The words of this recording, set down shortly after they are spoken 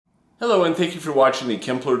Hello and thank you for watching the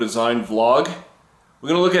Kempler design vlog. We're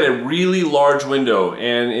going to look at a really large window,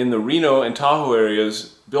 and in the Reno and Tahoe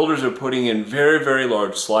areas, builders are putting in very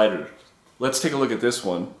large sliders. Let's take a look at this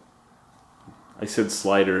one. I said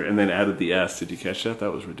slider and then added the S. Did you catch that?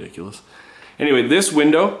 That was ridiculous. Anyway, this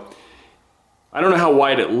window, I don't know how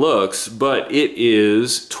wide it looks, but it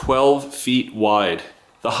is 12 feet wide.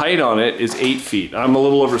 The height on it is 8 feet. I'm a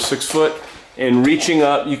little over 6 foot, and reaching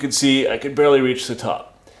up, you can see I could barely reach the top.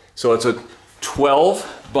 So it's a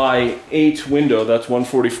 12 by 8 window, that's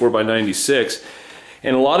 144 by 96.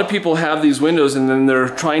 And a lot of people have these windows and then they're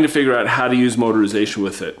trying to figure out how to use motorization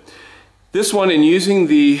with it. This one, in using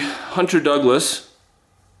the Hunter Douglas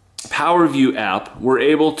PowerView app, we're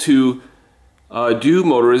able to do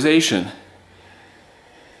motorization.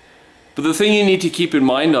 But the thing you need to keep in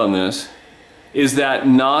mind on this is that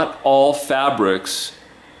not all fabrics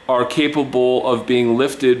are capable of being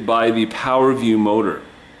lifted by the PowerView motor.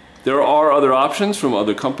 There are other options from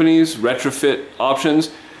other companies, retrofit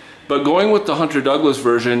options, but going with the Hunter Douglas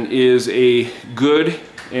version is a good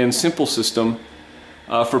and simple system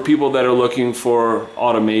for people that are looking for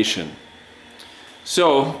automation.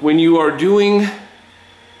 So when you are doing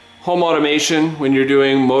home automation, when you're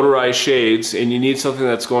doing motorized shades and you need something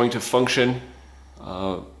that's going to function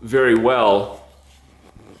very well,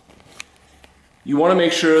 you want to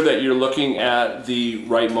make sure that you're looking at the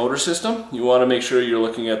right motor system, you want to make sure you're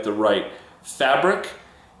looking at the right fabric,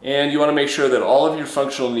 and you want to make sure that all of your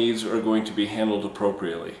functional needs are going to be handled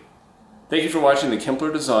appropriately. Thank you for watching the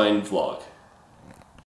Kempler Design vlog.